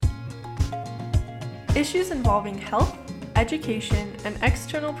Issues involving health, education, and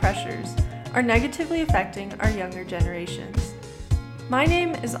external pressures are negatively affecting our younger generations. My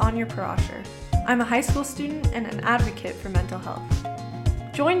name is Anaya Conversations. I'm a high school student and an advocate for mental health.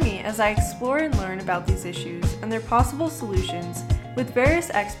 Join me as I explore and learn about these issues and their possible solutions with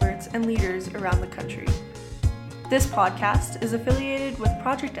various experts and leaders around the country. This podcast is affiliated with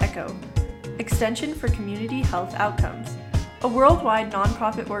Project ECHO, Extension for Community Health Outcomes, a worldwide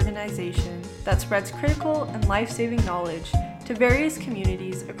nonprofit organization that spreads critical and life-saving knowledge to various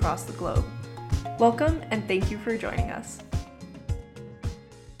communities across the globe. Welcome and thank you for joining us.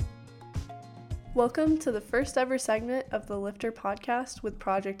 Welcome to the first ever segment of the Lifter podcast with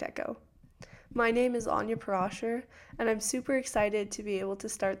Project ECHO. My name is Anaya Conversations, and I'm super excited to be able to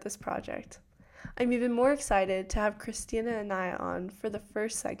start this project. I'm even more excited to have Christina Anaya on for the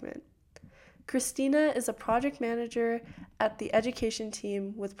first segment. Christina is a project manager at the education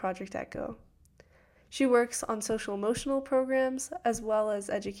team with Project ECHO. She works on social emotional programs as well as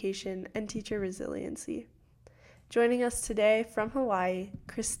education and teacher resiliency. Joining us today from Hawaii,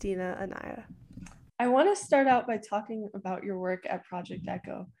 Christina Anaya. I want to start out by talking about your work at Project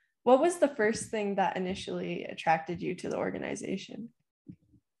ECHO. What was the first thing that initially attracted you to the organization?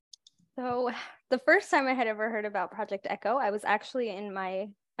 So the first time I had ever heard about Project ECHO, I was actually in my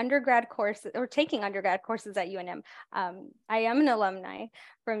undergrad course or taking undergrad courses at UNM. I am an alumni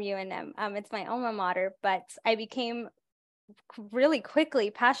from UNM. It's my alma mater, but I became really quickly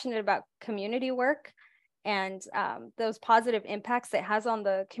passionate about community work and those positive impacts it has on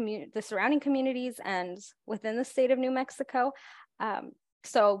the surrounding communities and within the state of New Mexico.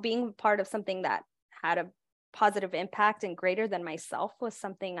 So being part of something that had a positive impact and greater than myself was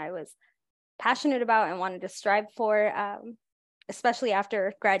something I was passionate about and wanted to strive for, especially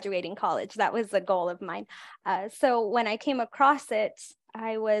after graduating college. That was a goal of mine. So when I came across it,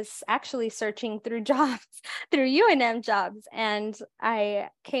 I was actually searching through jobs, through UNM jobs, and I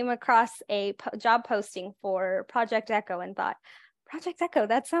came across a job posting for Project ECHO and thought, Project ECHO,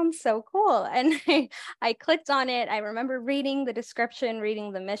 that sounds so cool. And I clicked on it. I remember reading the description,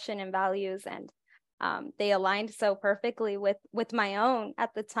 reading the mission and values, and they aligned so perfectly with my own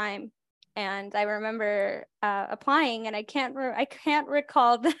at the time. And I remember applying, and I can't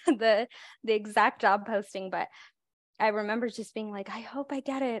recall the exact job posting, but I remember just being like, I hope I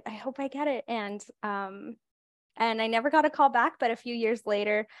get it. I hope I get it. And I never got a call back. But a few years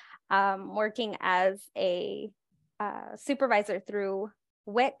later, working as a supervisor through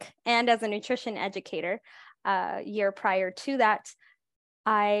WIC and as a nutrition educator, a year prior to that,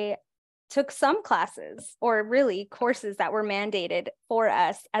 I took some classes, or really courses that were mandated for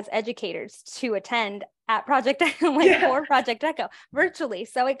us as educators to attend at Project ECHO, for Project ECHO virtually.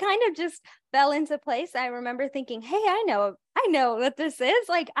 So it kind of just fell into place. I remember thinking, hey, I know what this is.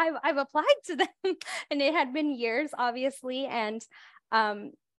 Like I've applied to them and it had been years, obviously. And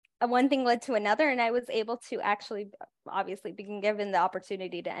one thing led to another, and I was able to actually, obviously, being given the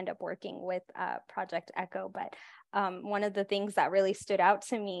opportunity to end up working with Project ECHO. But one of the things that really stood out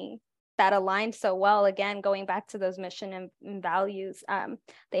to me that aligned so well, again, going back to those mission and values,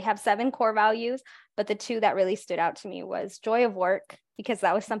 they have 7 core values, but the 2 that really stood out to me was joy of work, because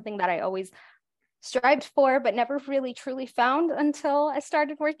that was something that I always strived for, but never really truly found until I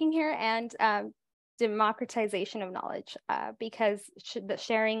started working here, and democratization of knowledge, because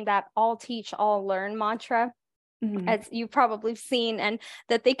sharing that all teach, all learn mantra, as you've probably seen, and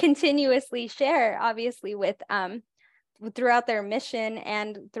that they continuously share, obviously, with throughout their mission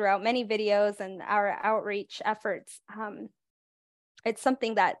and throughout many videos and our outreach efforts. It's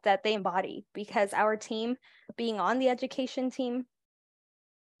something that they embody, because our team, being on the education team,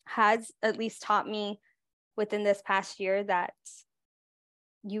 has at least taught me within this past year that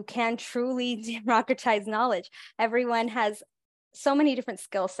you can truly democratize knowledge. Everyone has so many different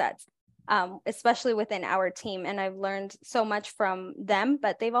skill sets, especially within our team. And I've learned so much from them,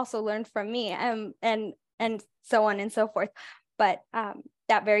 but they've also learned from me, and so on and so forth. But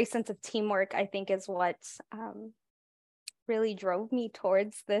that very sense of teamwork, I think, is what really drove me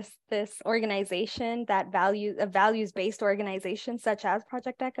towards this organization, that values-based organization such as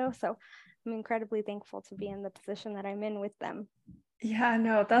Project ECHO. So I'm incredibly thankful to be in the position that I'm in with them. Yeah,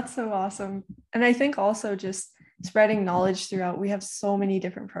 no, that's so awesome. And I think also just spreading knowledge throughout, we have so many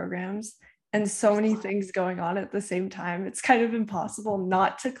different programs and so many things going on at the same time. It's kind of impossible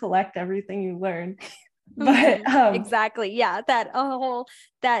not to collect everything you learn. But exactly, yeah,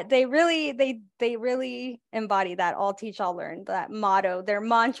 that they really embody that all teach, all learn, that motto, their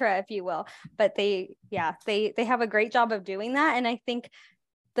mantra, if you will. But they have a great job of doing that, and I think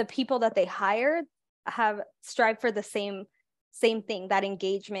the people that they hire have strived for the same same thing, that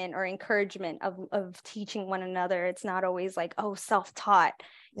engagement or encouragement of teaching one another. It's not always like, oh, self-taught.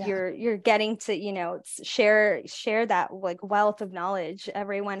 Yeah. You're getting to, you know, share that like wealth of knowledge.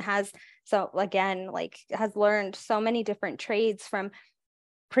 Everyone has, so again, like has learned so many different trades from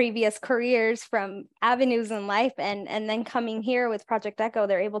previous careers, from avenues in life, and then coming here with Project Echo,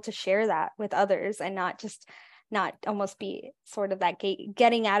 they're able to share that with others and not almost be sort of that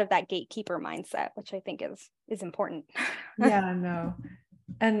getting out of that gatekeeper mindset, which I think is important. Yeah, no.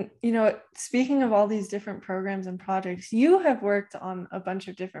 And, you know, speaking of all these different programs and projects, you have worked on a bunch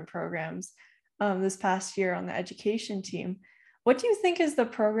of different programs this past year on the education team. What do you think is the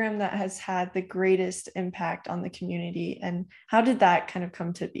program that has had the greatest impact on the community, and how did that kind of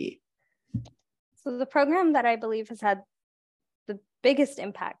come to be? So the program that I believe has had the biggest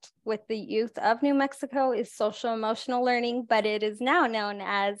impact with the youth of New Mexico is social emotional learning, but it is now known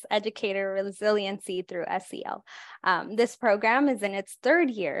as educator resiliency through SEL. This program is in its third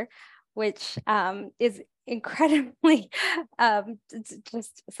year, which is incredibly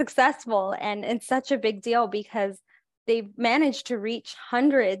just successful and such a big deal because they've managed to reach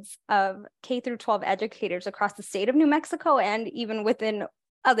hundreds of K through 12 educators across the state of New Mexico and even within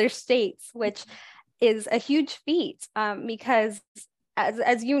other states, which is a huge feat because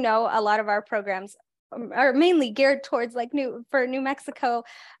as you know, a lot of our programs are mainly geared towards like New Mexico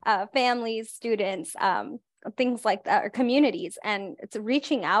families, students, things like that, or communities, and it's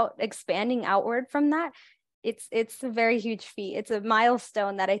reaching out, expanding outward from that. It's a very huge feat. It's a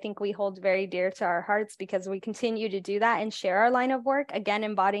milestone that I think we hold very dear to our hearts because we continue to do that and share our line of work, again,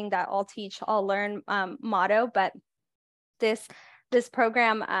 embodying that all teach, all learn motto. But this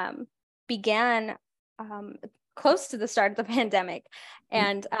program began close to the start of the pandemic.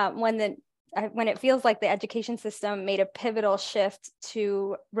 And when it feels like the education system made a pivotal shift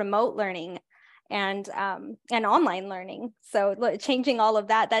to remote learning and online learning. So changing all of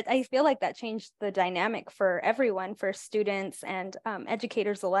that I feel like that changed the dynamic for everyone, for students and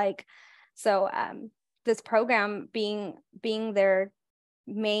educators alike. So this program being their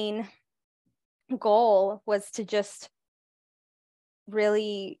main goal was to just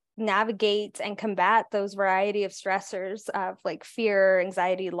really navigate and combat those variety of stressors of like fear,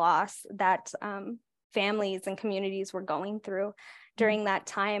 anxiety, loss that families and communities were going through during that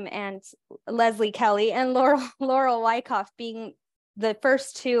time. And Leslie Kelly and Laurel Wyckoff being the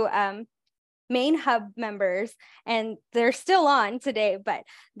first two main hub members, and they're still on today, but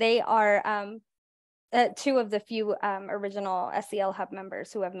they are two of the few original SEL Hub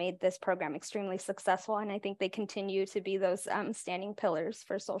members who have made this program extremely successful. And I think they continue to be those standing pillars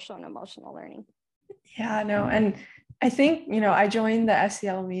for social and emotional learning. Yeah, no. And I think, you know, I joined the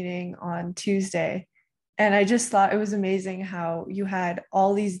SEL meeting on Tuesday, and I just thought it was amazing how you had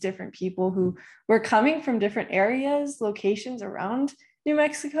all these different people who were coming from different areas, locations around New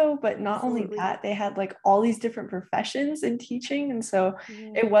Mexico, but not Absolutely. Only that, they had like all these different professions in teaching. And so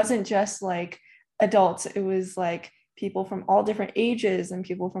it wasn't just like adults, it was like people from all different ages and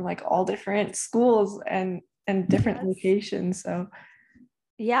people from like all different schools and different locations. So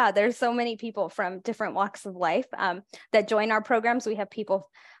yeah, there's so many people from different walks of life that join our programs. We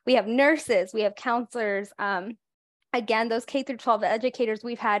have nurses, we have counselors, again, those K through 12 educators,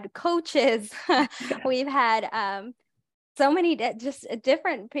 we've had coaches, we've had so many just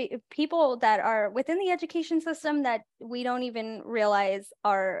different people that are within the education system that we don't even realize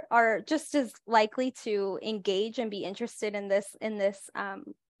are just as likely to engage and be interested in this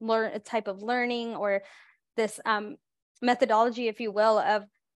type of learning, or this methodology, if you will, of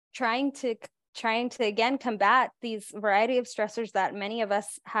trying to again combat these variety of stressors that many of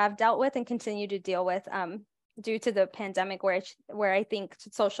us have dealt with and continue to deal with due to the pandemic, where I think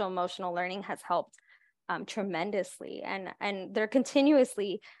social emotional learning has helped tremendously, and they're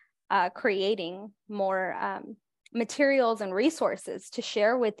continuously creating more materials and resources to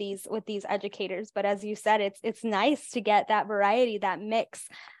share with these educators. But as you said, it's nice to get that variety, that mix,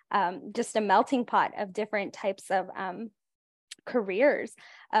 just a melting pot of different types of careers,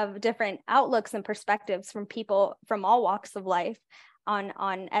 of different outlooks and perspectives from people from all walks of life on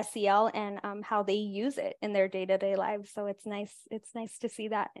SEL and how they use it in their day-to-day lives. So it's nice to see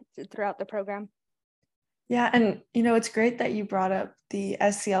that throughout the program. Yeah, and you know, it's great that you brought up the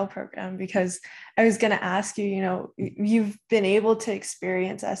SEL program, because I was going to ask you, you know, you've been able to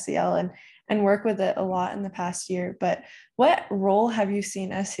experience SEL and work with it a lot in the past year, but what role have you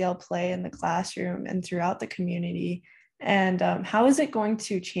seen SEL play in the classroom and throughout the community? And how is it going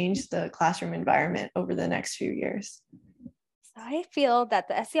to change the classroom environment over the next few years? So I feel that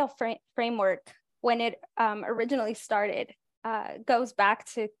the SEL framework, when it originally started, goes back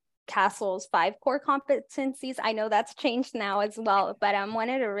to Castle's 5 core competencies. I know that's changed now as well, but when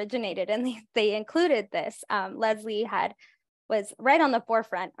it originated and they included this, Leslie was right on the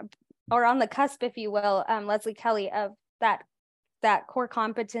forefront, or on the cusp, if you will, Leslie Kelly, of that core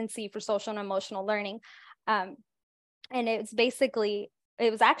competency for social and emotional learning. And it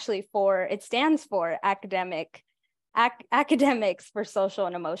stands for academics for social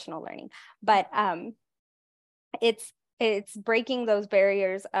and emotional learning. But it's breaking those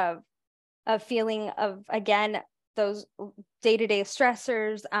barriers of feeling of, again, those day-to-day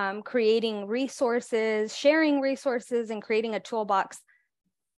stressors, creating resources, sharing resources, and creating a toolbox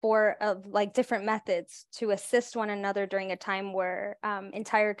of like different methods to assist one another during a time where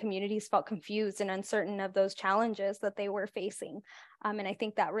entire communities felt confused and uncertain of those challenges that they were facing. And I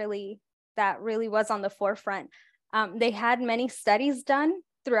think that really was on the forefront. They had many studies done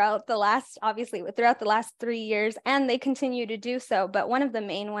throughout the last 3 years, and they continue to do so. But one of the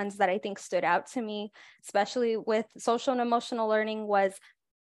main ones that I think stood out to me, especially with social and emotional learning, was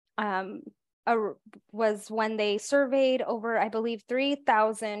when they surveyed over, I believe,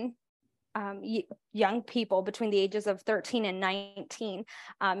 3,000 young people between the ages of 13 and 19.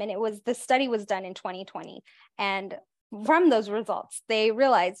 And the study was done in 2020. And from those results, they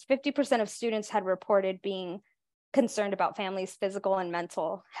realized 50% of students had reported being concerned about families' physical and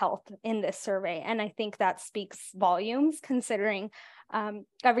mental health in this survey. And I think that speaks volumes, considering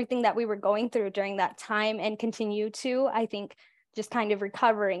everything that we were going through during that time and continue to, I think, just kind of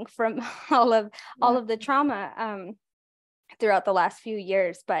recovering from all of the trauma throughout the last few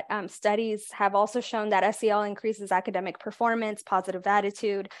years. But studies have also shown that SEL increases academic performance, positive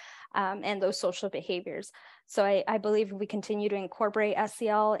attitude, and those social behaviors. So I believe if we continue to incorporate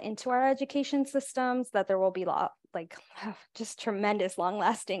SEL into our education systems, that there will be just tremendous,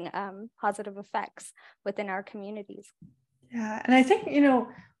 long-lasting positive effects within our communities. Yeah, and I think,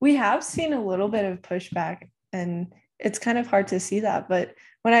 we have seen a little bit of pushback, and it's kind of hard to see that. But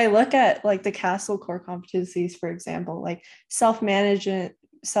when I look at like the Castle core competencies, for example, like self-management,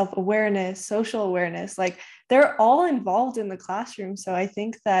 self-awareness, social awareness, like they're all involved in the classroom. So I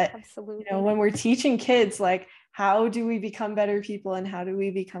think that, absolutely, when we're teaching kids, like, how do we become better people and how do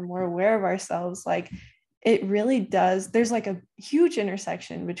we become more aware of ourselves? Like, it really does. There's like a huge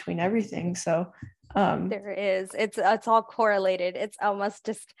intersection between everything. So there is. It's all correlated. It's almost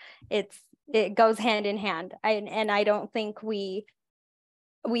just, it goes hand in hand. I don't think we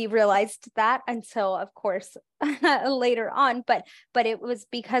realized that until, of course, later on. But it was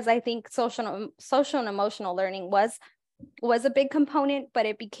because I think social and emotional learning was a big component, but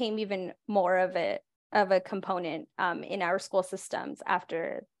it became even more of a component in our school systems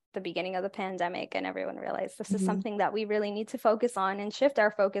after the beginning of the pandemic, and everyone realized this is something that we really need to focus on and shift our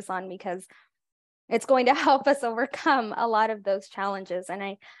focus on, because it's going to help us overcome a lot of those challenges. And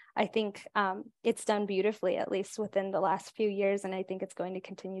I think it's done beautifully, at least within the last few years, and I think it's going to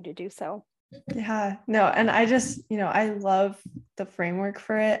continue to do so. Yeah, no, and I just, I love the framework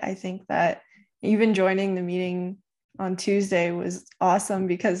for it. I think that even joining the meeting on Tuesday was awesome,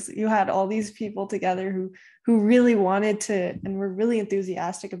 because you had all these people together who really wanted to and were really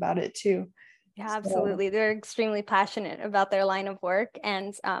enthusiastic about it too. Yeah, absolutely. So, they're extremely passionate about their line of work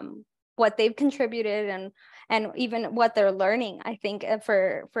and what they've contributed and even what they're learning. I think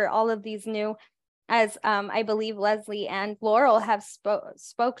for all of these new, as I believe Leslie and Laurel have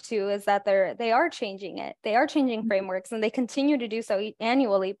spoke to, is that they are changing it. They are changing frameworks, and they continue to do so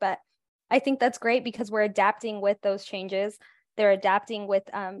annually. But I think that's great, because we're adapting with those changes. They're adapting with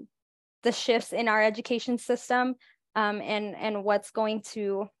the shifts in our education system and what's going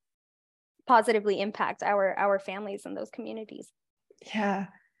to positively impact our families and those communities. Yeah.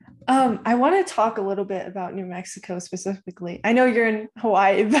 I want to talk a little bit about New Mexico specifically. I know you're in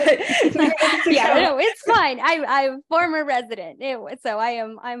Hawaii, but yeah, no, it's fine. I'm a former resident, so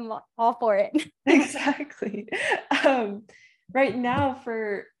I'm all for it. Exactly. Right now,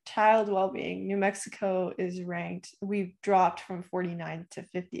 for child well-being, New Mexico is ranked. We've dropped from 49th to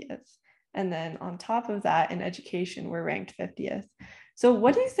 50th, and then on top of that, in education, we're ranked 50th. So,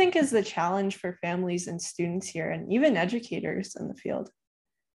 what do you think is the challenge for families and students here, and even educators in the field?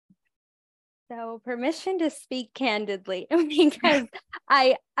 So, permission to speak candidly, because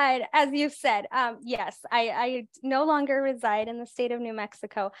I as you've said, yes, I no longer reside in the state of New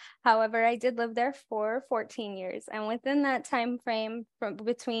Mexico. However, I did live there for 14 years, and within that time frame, from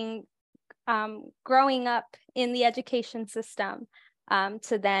between growing up in the education system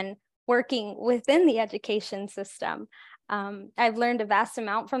to then working within the education system, I've learned a vast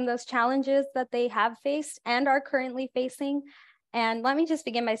amount from those challenges that they have faced and are currently facing. And let me just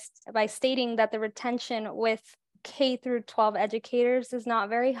begin by stating that the retention with K through 12 educators is not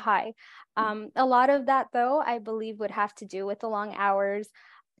very high. A lot of that, though, I believe would have to do with the long hours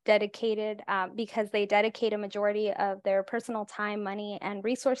dedicated, because they dedicate a majority of their personal time, money, and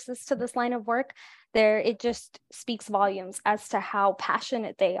resources to this line of work. It just speaks volumes as to how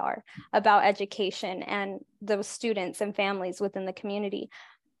passionate they are about education and those students and families within the community,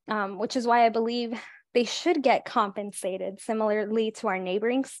 which is why I believe they should get compensated similarly to our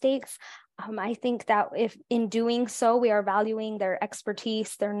neighboring states. I think that if in doing so, we are valuing their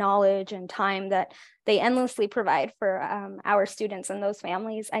expertise, their knowledge, and time that they endlessly provide for our students and those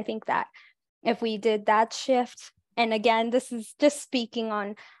families. I think that if we did that shift, and again, this is just speaking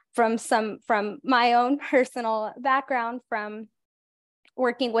on from my own personal background from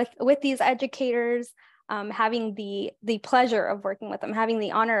working with these educators, having the pleasure of working with them, having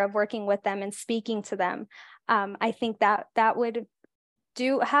the honor of working with them and speaking to them. I think that would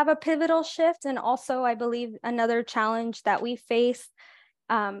have a pivotal shift. And also, I believe another challenge that we face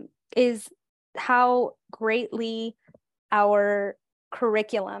is how greatly our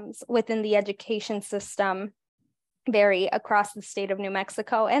curriculums within the education system vary across the state of New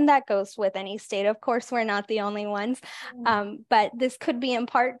Mexico. And that goes with any state. Of course, we're not the only ones. But this could be in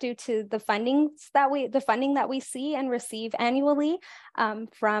part due to the funding that we see and receive annually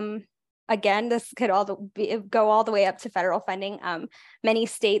from, again, this could go all the way up to federal funding. Many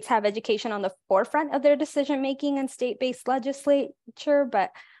states have education on the forefront of their decision-making and state-based legislature,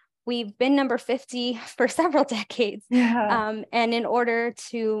 but we've been number 50 for several decades. And in order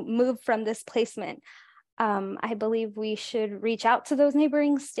to move from this placement, I believe we should reach out to those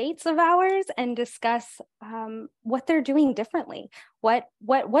neighboring states of ours and discuss what they're doing differently,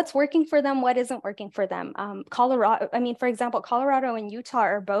 what's working for them, what isn't working for them. For example, Colorado and Utah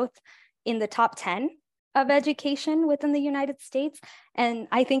are both in the top 10 of education within the United States. And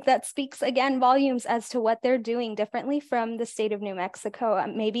I think that speaks, again, volumes as to what they're doing differently from the state of New Mexico.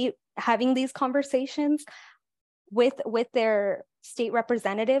 Maybe having these conversations with their state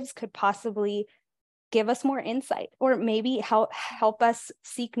representatives could possibly give us more insight, or maybe help us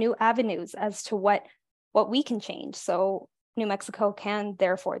seek new avenues as to what we can change, so New Mexico can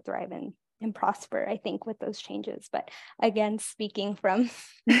therefore thrive and prosper, I think, with those changes. But again, speaking from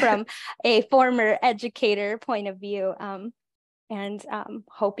a former educator point of view, and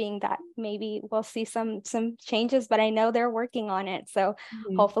hoping that maybe we'll see some changes, but I know they're working on it. So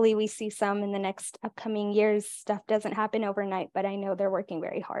hopefully we see some in the next upcoming years. Stuff doesn't happen overnight, but I know they're working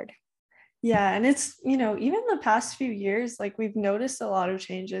very hard. Yeah, and it's, even the past few years, like, we've noticed a lot of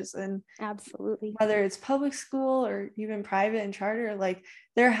changes, and absolutely, whether it's public school or even private and charter, like,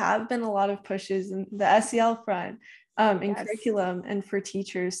 there have been a lot of pushes in the SEL front, in curriculum and for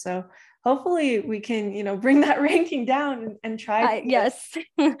teachers. So hopefully we can, bring that ranking down and try.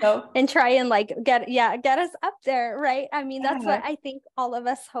 And try and get us up there, right? I mean, that's what I think all of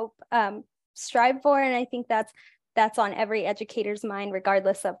us hope, strive for, and I think that's on every educator's mind,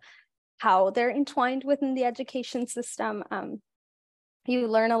 regardless of how they're entwined within the education system. You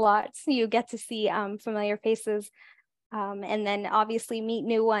learn a lot. So you get to see familiar faces, and then obviously meet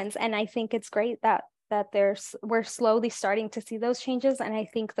new ones. And I think it's great that we're slowly starting to see those changes. And I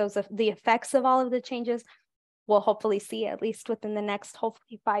think the effects of all of the changes we'll hopefully see at least within the next,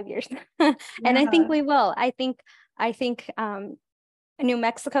 hopefully, 5 years. And I think we will. I think New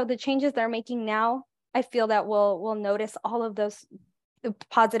Mexico, the changes they're making now, I feel that we'll notice all of those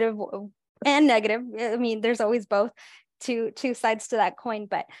positive and negative. I mean, there's always both two sides to that coin,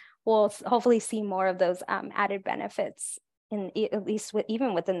 but we'll hopefully see more of those added benefits at least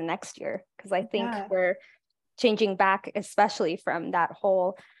even within the next year, because I think we're changing back, especially from that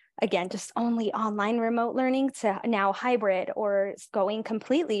whole, again, just only online remote learning to now hybrid, or going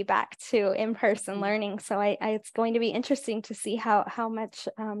completely back to in-person learning. So it's going to be interesting to see how much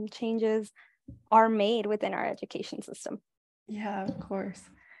changes are made within our education system. Yeah, of course.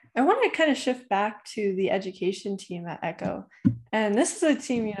 I want to kind of shift back to the education team at ECHO. And this is a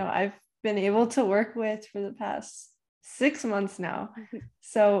team, I've been able to work with for the past 6 months now.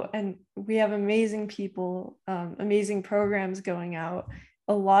 So, and we have amazing people, amazing programs going out,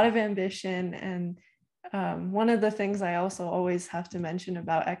 a lot of ambition. And one of the things I also always have to mention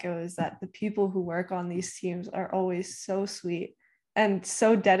about ECHO is that the people who work on these teams are always so sweet and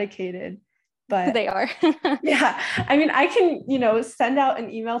so dedicated. But they are. Yeah. I mean, I can, send out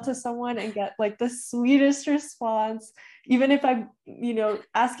an email to someone and get like the sweetest response, even if I'm,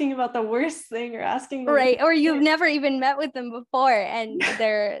 asking about the worst thing or asking. Right. Or you've never even met with them before. And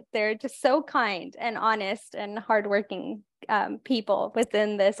they're just so kind and honest and hardworking. people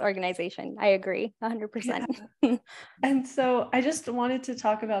within this organization. I agree 100%. Yeah. And so I just wanted to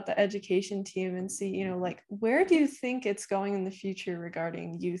talk about the education team and see, like, where do you think it's going in the future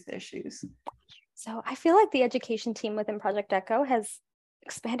regarding youth issues? So I feel like the education team within Project Echo has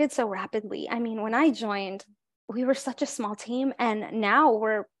expanded so rapidly. I mean, when I joined, we were such a small team, and now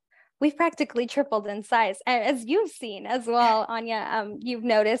we've practically tripled in size, as you've seen as well, Anya. You've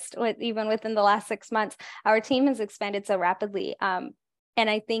noticed even within the last 6 months, our team has expanded so rapidly, and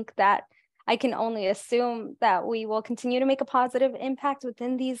I think that I can only assume that we will continue to make a positive impact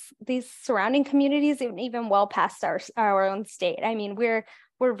within these surrounding communities, even well past our own state. I mean, we're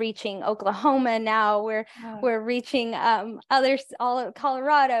reaching Oklahoma now. We're reaching others, all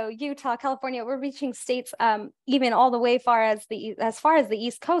Colorado, Utah, California. We're reaching states even all the way far as the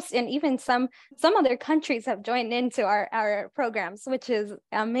East Coast, and even some other countries have joined into our programs, which is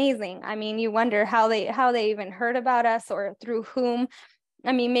amazing. I mean, you wonder how they even heard about us or through whom.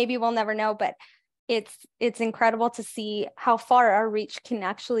 I mean, maybe we'll never know, but it's incredible to see how far our reach can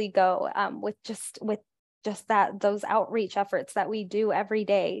actually go with those outreach efforts that we do every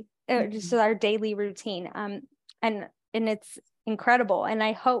day, just our daily routine. And it's incredible. And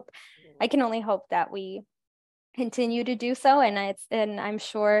I can only hope that we continue to do so. And I'm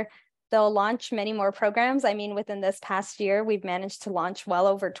sure they'll launch many more programs. I mean, within this past year, we've managed to launch well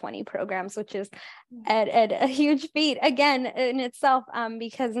over 20 programs, which is at a huge feat again in itself,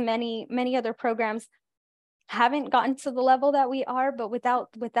 because many other programs haven't gotten to the level that we are, but without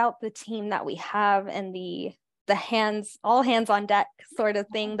the team that we have and the all hands on deck sort of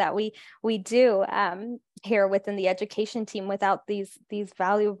thing that we do here within the education team, without these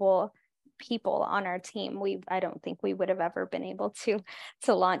valuable people on our team, I don't think we would have ever been able to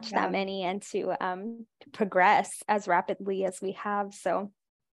launch that many and to progress as rapidly as we have. So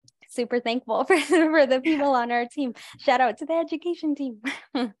super thankful for the people on our team. Shout out to the education team.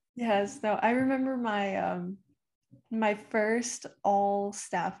 Yes, no, I remember my first all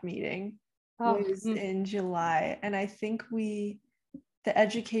staff meeting was in July, and I think the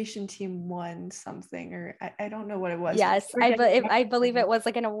education team won something, or I don't know what it was. Yes, I believe it was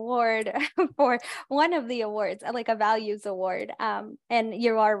like an award for one of the awards, like a values award. And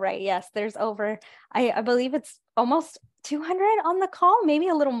you are right. Yes, there's over, I believe it's almost 200 on the call, maybe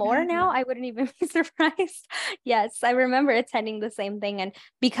a little more now. I wouldn't even be surprised. Yes, I remember attending the same thing. And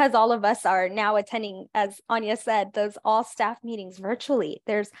because all of us are now attending, as Anya said, those all staff meetings virtually,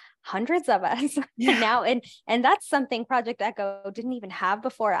 there's hundreds of us now. And that's something Project Echo didn't even have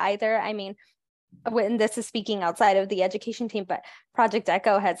before either. I mean, when this is speaking outside of the education team, but Project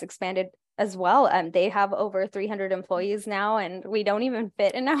Echo has expanded as well. They have over 300 employees now, and we don't even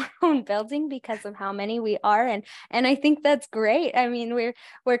fit in our own building because of how many we are. And I think that's great. I mean,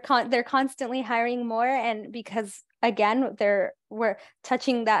 they're constantly hiring more, and because again, we're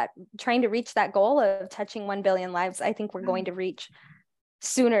trying to reach that goal of touching 1 billion lives. I think we're going to reach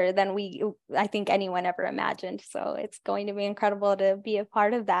sooner than I think anyone ever imagined. So it's going to be incredible to be a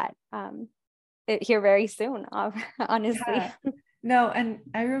part of that here very soon, honestly. Yeah. No, and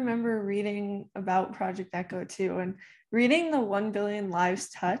I remember reading about Project Echo too, and reading the 1 billion lives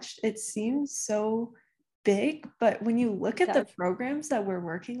touched, it seems so big, but when you look at the programs that we're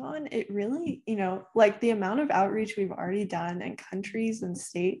working on, it really, like the amount of outreach we've already done in countries and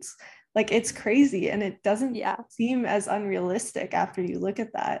states, like it's crazy, and it doesn't seem as unrealistic after you look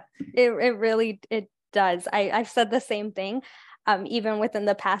at that. It really does. I've said the same thing. Even within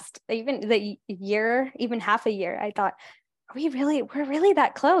the past, even the year, even half a year, I thought, we're really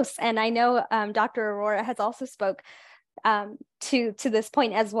that close. And I know Dr. Aurora has also spoke to this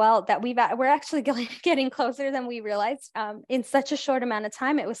point as well, that we're actually getting closer than we realized in such a short amount of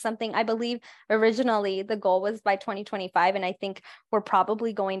time. It was something, I believe originally the goal was by 2025, and I think we're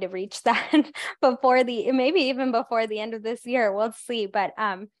probably going to reach that maybe even before the end of this year. We'll see. But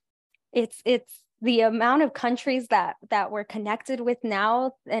it's the amount of countries that we're connected with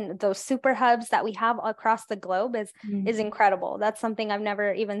now, and those super hubs that we have across the globe is incredible. That's something I've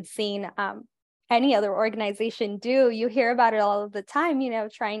never even seen any other organization do. You hear about it all of the time,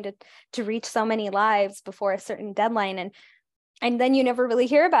 trying to reach so many lives before a certain deadline, and then you never really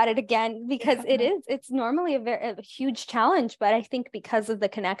hear about it again, because it's normally a huge challenge. But I think because of the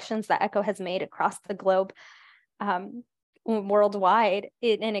connections that Echo has made across the globe, worldwide,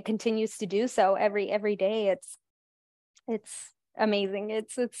 and it continues to do so every day, it's amazing.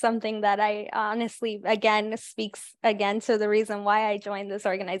 It's something that I honestly, again, speaks again to the reason why I joined this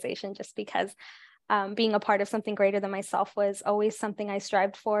organization, just because being a part of something greater than myself was always something I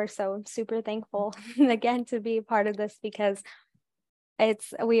strived for. So I'm super thankful again to be a part of this, because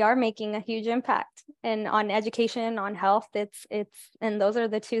we are making a huge impact and on education, on health. And those are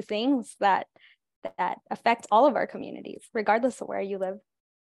the two things that affect all of our communities, regardless of where you live.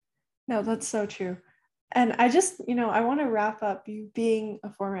 No, that's so true. And I just, I want to wrap up, you being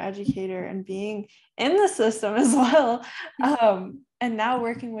a former educator and being in the system as well, and now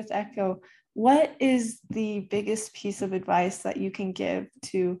working with ECHO. What is the biggest piece of advice that you can give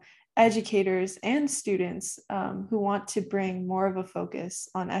to educators and students who want to bring more of a focus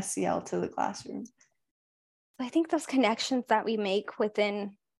on SEL to the classroom? I think those connections that we make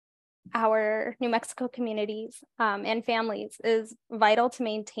within our New Mexico communities and families is vital to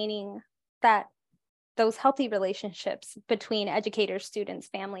maintaining those healthy relationships between educators, students,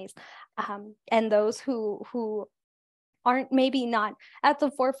 families, and those who aren't maybe not at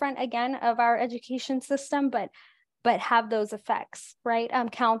the forefront again of our education system, but have those effects, right?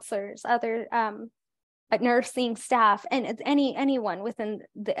 Counselors, other nursing staff, and anyone within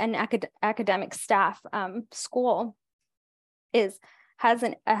an academic staff school has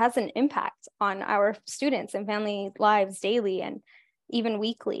an impact on our students and family lives daily and even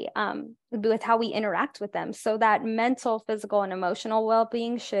weekly, with how we interact with them. So that mental, physical, and emotional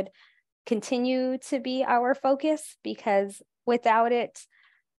well-being should continue to be our focus, because without it,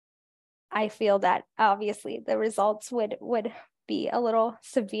 I feel that obviously the results would be a little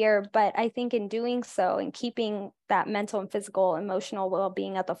severe. But I think in doing so and keeping that mental and physical, emotional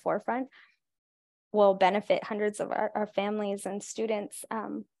well-being at the forefront will benefit hundreds of our families and students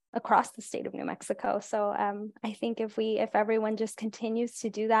across the state of New Mexico. So I think if everyone just continues to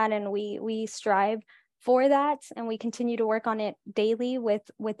do that, and we strive for that, and we continue to work on it daily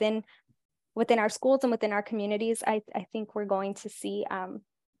within our schools and within our communities, I think we're going to see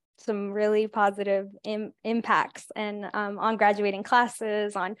some really positive impacts and on graduating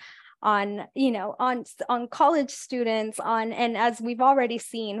classes, on college students, and as we've already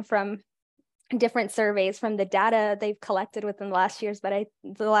seen from different surveys, from the data they've collected within the last few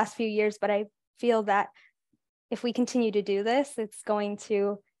years. But I feel that if we continue to do this,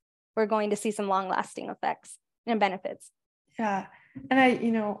 we're going to see some long-lasting effects and benefits. Yeah.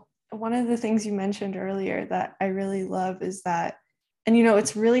 And one of the things you mentioned earlier that I really love is that, and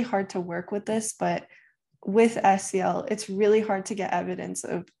it's really hard to work with this, but with SEL, it's really hard to get evidence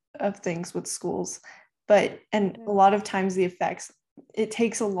of things with schools. And a lot of times the effects, it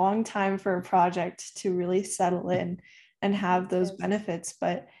takes a long time for a project to really settle in and have those benefits.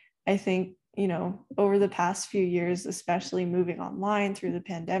 But I think, over the past few years, especially moving online through the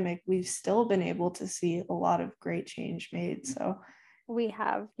pandemic, we've still been able to see a lot of great change made. So we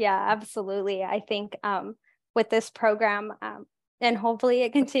have, yeah, absolutely. I think with this program, and hopefully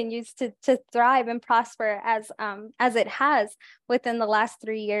it continues to thrive and prosper as it has within the last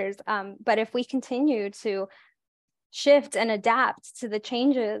 3 years. But if we continue to shift and adapt to the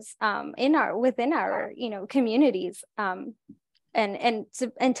changes within our communities, and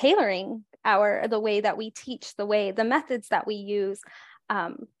tailoring the way that we teach, the methods that we use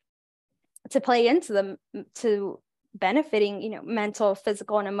to play to benefiting mental,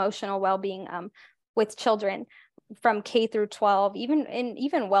 physical, and emotional well-being with children from K through 12,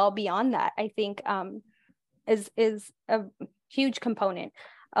 even well beyond that, I think is a huge component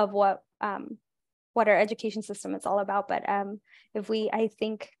of what our education system is all about. But I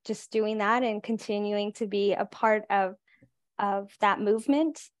think just doing that and continuing to be a part of that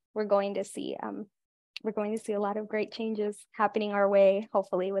movement, we're going to see a lot of great changes happening our way,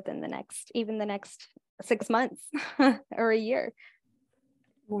 hopefully within the next 6 months or a year.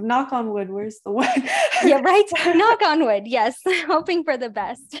 Well, knock on wood. Where's the wood? Yeah, right. Knock on wood. Yes. Hoping for the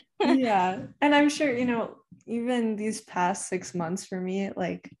best. Yeah. And I'm sure, even these past 6 months for me,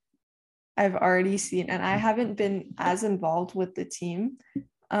 like I've already seen, and I haven't been as involved with the team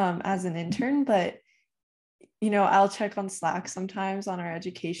as an intern, but I'll check on Slack sometimes on our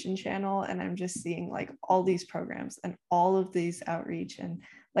education channel, and I'm just seeing like all these programs and all of these outreach and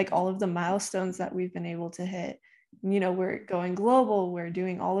like all of the milestones that we've been able to hit. We're going global, we're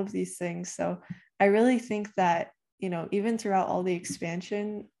doing all of these things. So I really think that, even throughout all the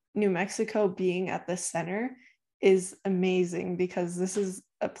expansion, New Mexico being at the center is amazing, because this is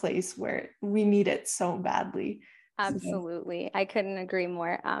a place where we need it so badly. Absolutely. So. I couldn't agree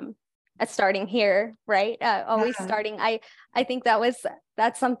more. Starting here, right? Always starting. I think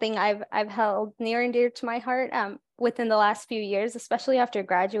that's something I've held near and dear to my heart within the last few years, especially after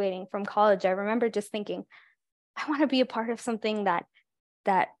graduating from college. I remember just thinking, I want to be a part of something that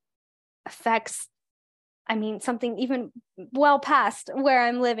affects, something even well past where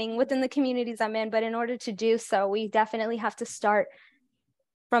I'm living within the communities I'm in. But in order to do so, we definitely have to start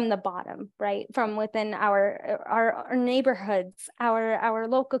from the bottom, right? From within our neighborhoods, our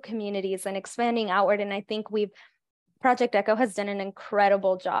local communities, and expanding outward. And I think Project Echo has done an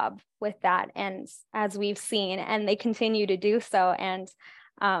incredible job with that. And as we've seen, and they continue to do so. And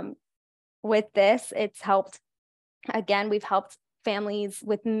with this, it's helped, again, we've helped families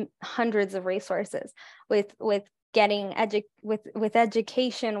with hundreds of resources, with getting with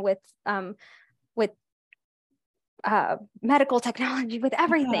education, with medical technology, with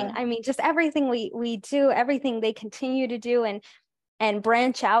everything. Yeah. I mean, just everything we do, everything they continue to do, and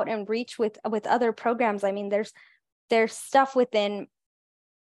branch out and reach with other programs. I mean, there's stuff within,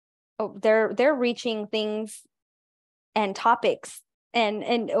 they're reaching things and topics and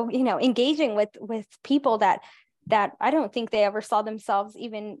engaging with people that I don't think they ever saw themselves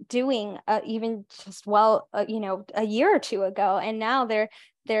even doing, even just a year or two ago. And now they're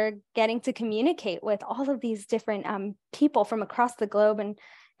getting to communicate with all of these different people from across the globe,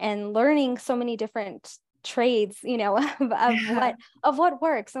 and learning so many different trades, of what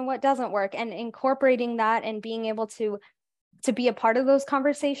works and what doesn't work, and incorporating that and being able to be a part of those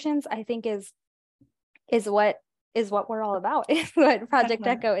conversations, I think is what we're all about. Is what Project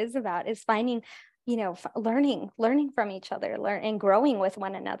Echo is about, is finding, learning from each other, and growing with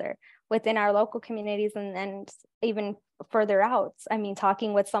one another within our local communities, and even further out. I mean,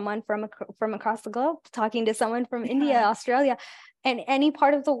 talking with someone from across the globe, talking to someone from India, Australia, and any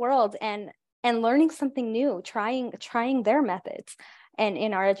part of the world, and learning something new, trying their methods, and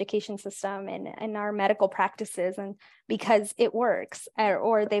in our education system and in our medical practices, and because it works,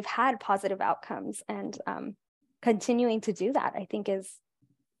 or they've had positive outcomes, and continuing to do that, I think is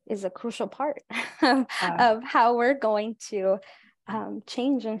a crucial part of how we're going to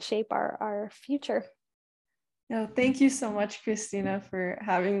change and shape our future. No, thank you so much, Christina, for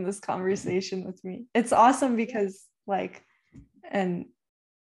having this conversation with me. It's awesome because the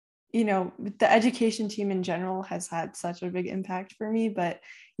education team in general has had such a big impact for me, but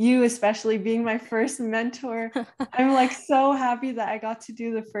you especially being my first mentor, I'm so happy that I got to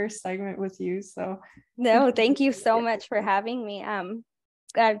do the first segment with you. So no, thank you so much for having me.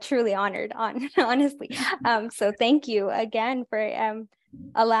 I'm truly honored, honestly. So thank you again for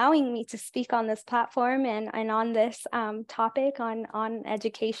allowing me to speak on this platform and on this topic on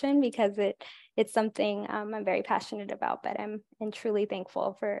education, because it's something I'm very passionate about, but I'm truly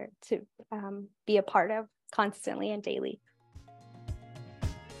thankful to be a part of constantly and daily.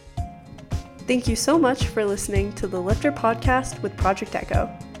 Thank you so much for listening to the Lifter podcast with Project Echo.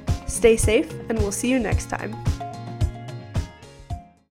 Stay safe, and we'll see you next time.